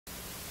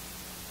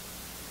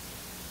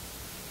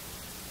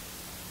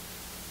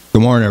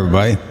Good morning,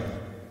 everybody.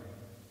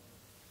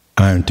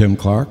 I'm Tim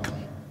Clark,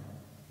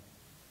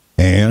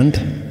 and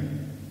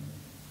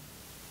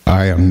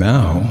I am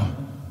now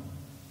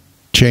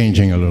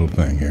changing a little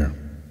thing here,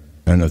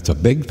 and it's a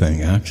big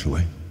thing,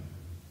 actually.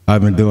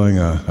 I've been doing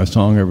a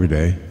song every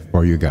day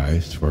for you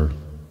guys for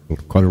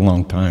quite a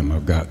long time.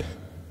 I've got,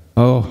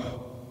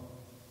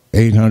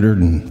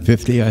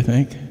 850, I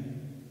think,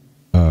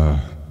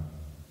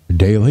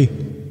 daily,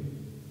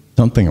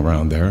 something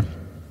around there,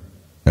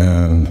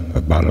 and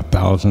about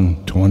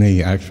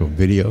 1,020 actual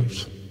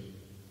videos.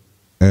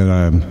 And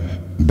I'm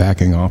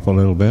backing off a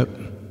little bit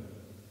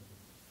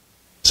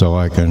so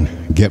I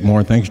can get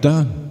more things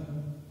done.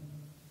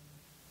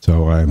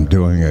 So I'm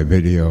doing a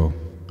video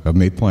of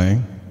me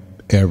playing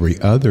every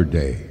other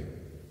day.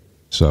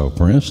 So,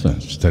 for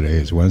instance, today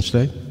is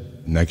Wednesday,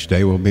 next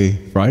day will be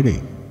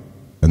Friday,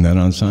 and then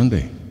on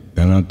Sunday,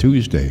 then on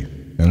Tuesday,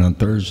 then on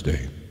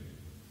Thursday,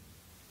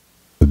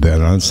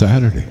 then on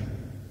Saturday,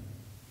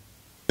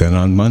 then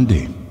on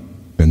Monday,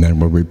 and then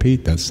we'll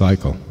repeat that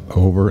cycle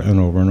over and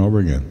over and over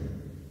again.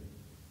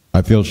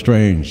 I feel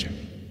strange.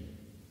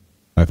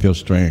 I feel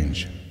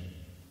strange.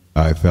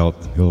 I felt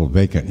a little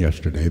vacant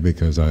yesterday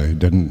because I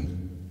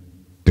didn't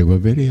do a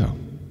video.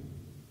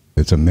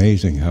 It's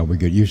amazing how we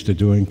get used to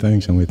doing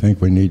things and we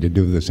think we need to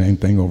do the same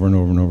thing over and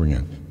over and over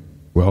again.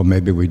 Well,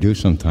 maybe we do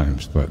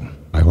sometimes, but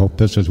I hope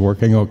this is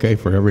working okay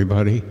for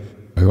everybody.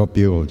 I hope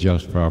you will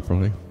adjust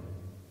properly.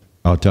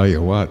 I'll tell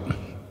you what,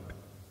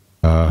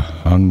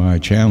 on my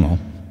channel,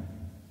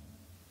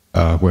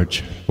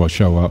 which will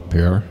show up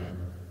here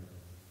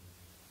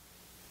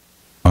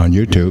on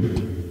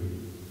YouTube,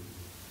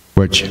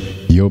 which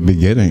you'll be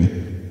getting,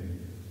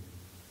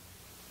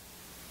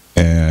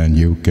 and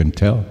you can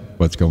tell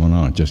what's going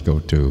on. Just go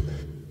to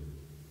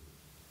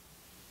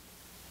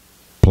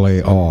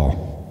play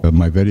all of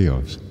my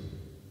videos,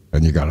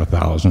 and you got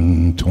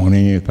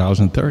 1,020,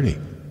 1,030.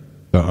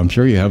 So I'm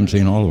sure you haven't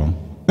seen all of them.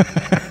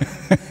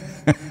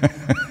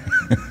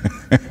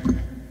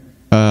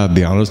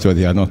 Be honest with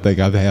you, I don't think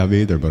I have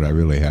either, but I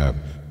really have.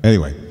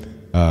 Anyway,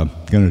 going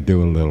to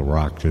do a little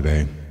rock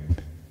today.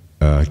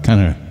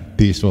 Kind of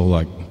peaceful,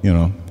 like,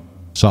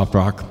 soft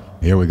rock.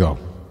 Here we go.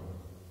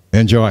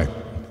 Enjoy.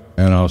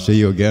 And I'll see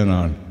you again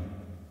on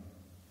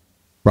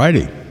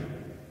Friday.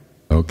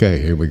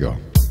 Okay, here we go.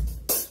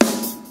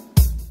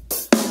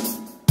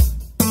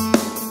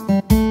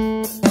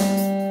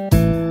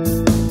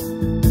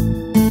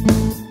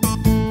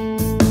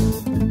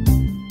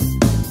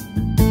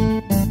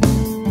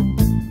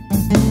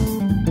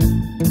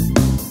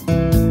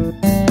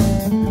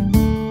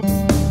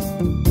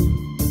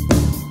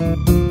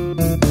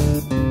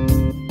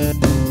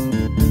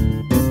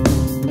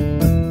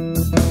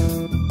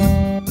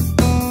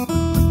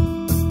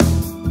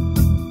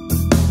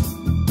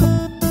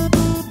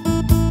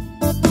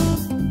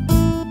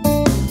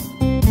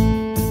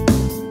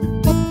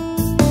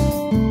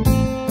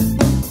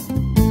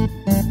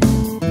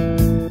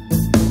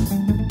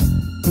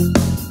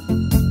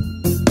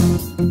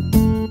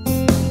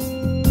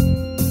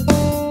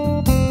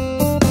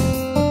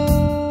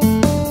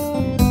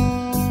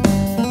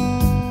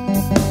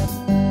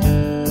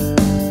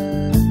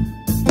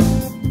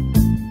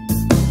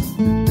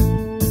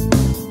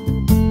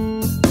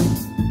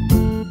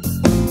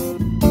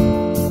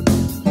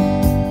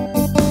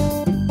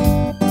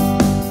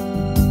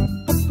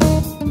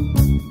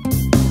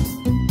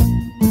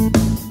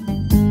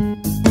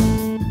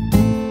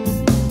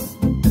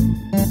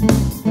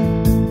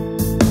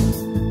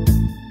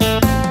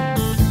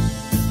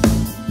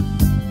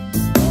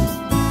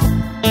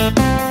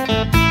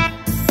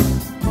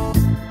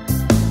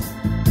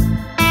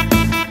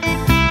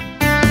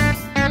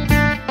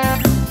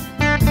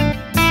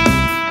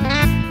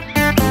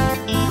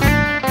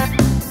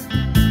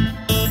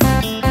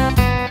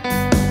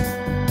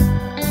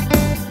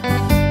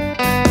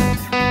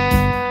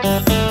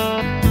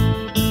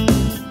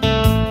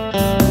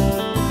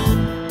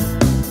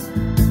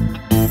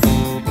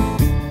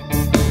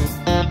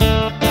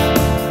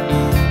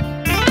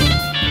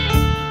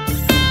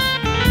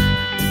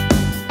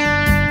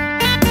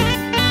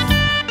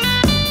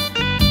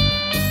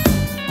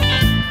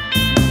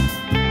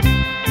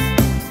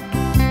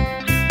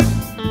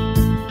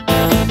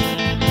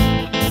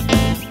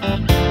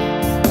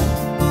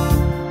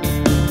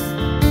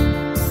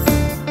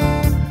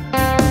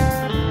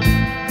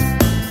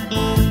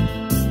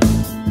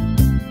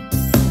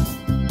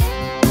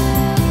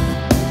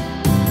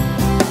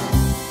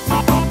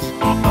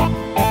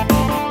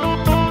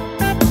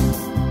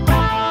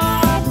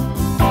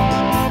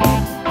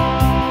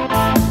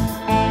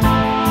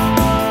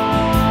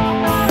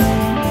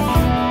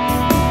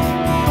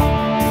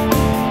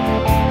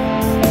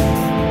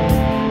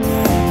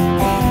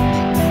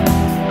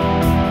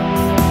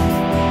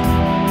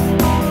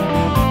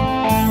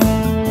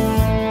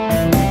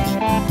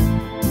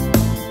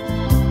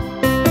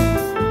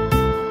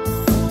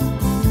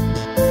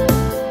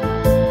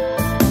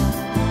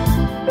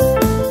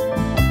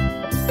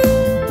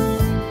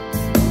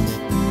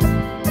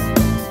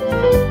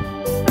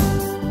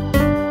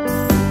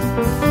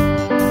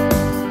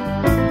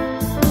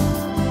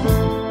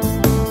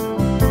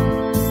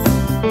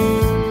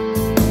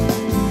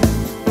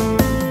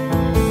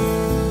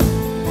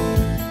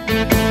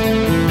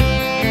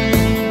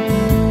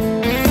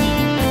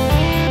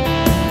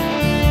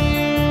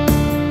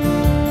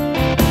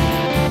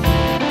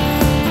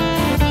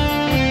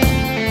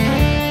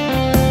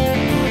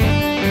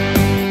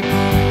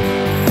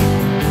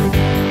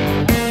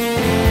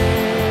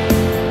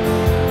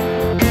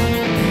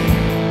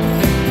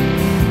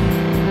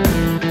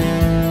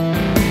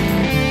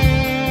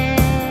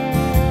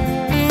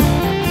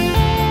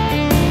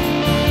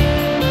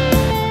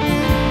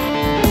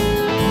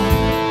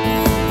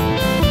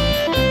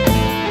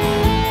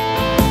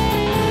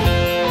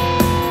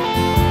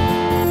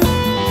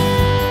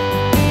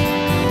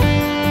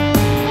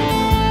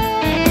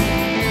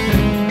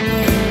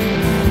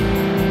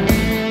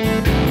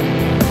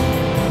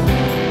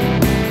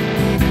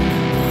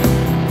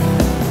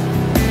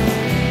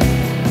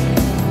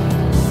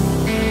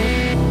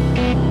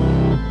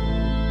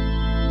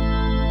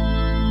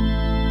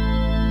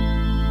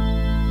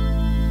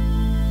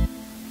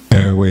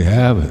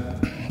 have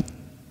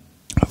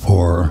it.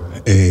 For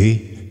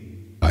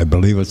I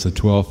believe it's the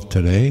 12th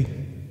today.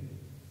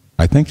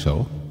 I think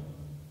so.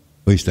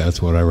 At least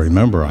that's what I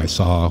remember I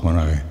saw when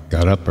I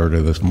got up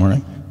early this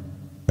morning,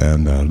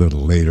 and a little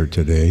later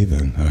today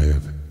than I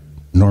have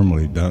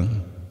normally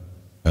done.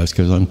 That's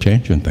because I'm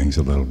changing things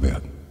a little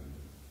bit.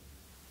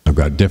 I've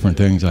got different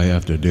things I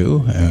have to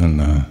do,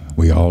 and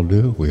we all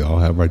do. We all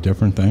have our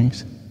different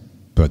things,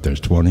 but there's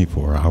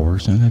 24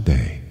 hours in a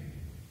day.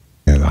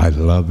 And I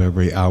love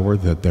every hour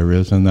that there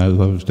is in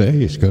those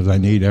days because I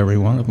need every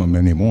one of them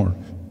anymore.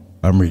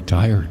 I'm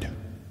retired.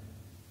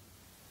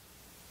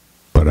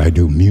 But I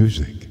do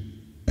music.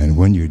 And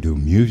when you do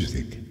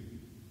music,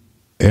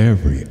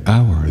 every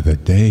hour of the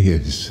day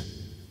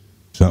is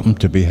something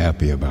to be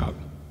happy about.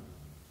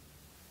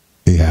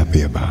 Be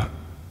happy about.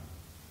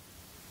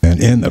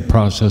 And in the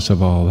process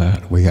of all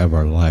that, we have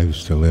our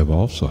lives to live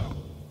also.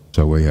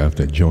 So we have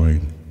to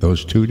join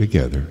those two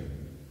together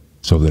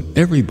so that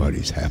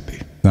everybody's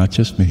happy, not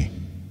just me.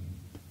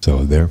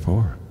 So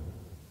therefore,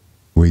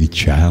 we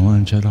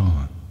challenge it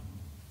on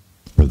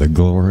for the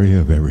glory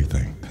of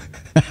everything.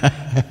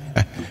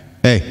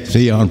 Hey,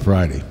 see you on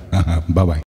Friday. Bye-bye.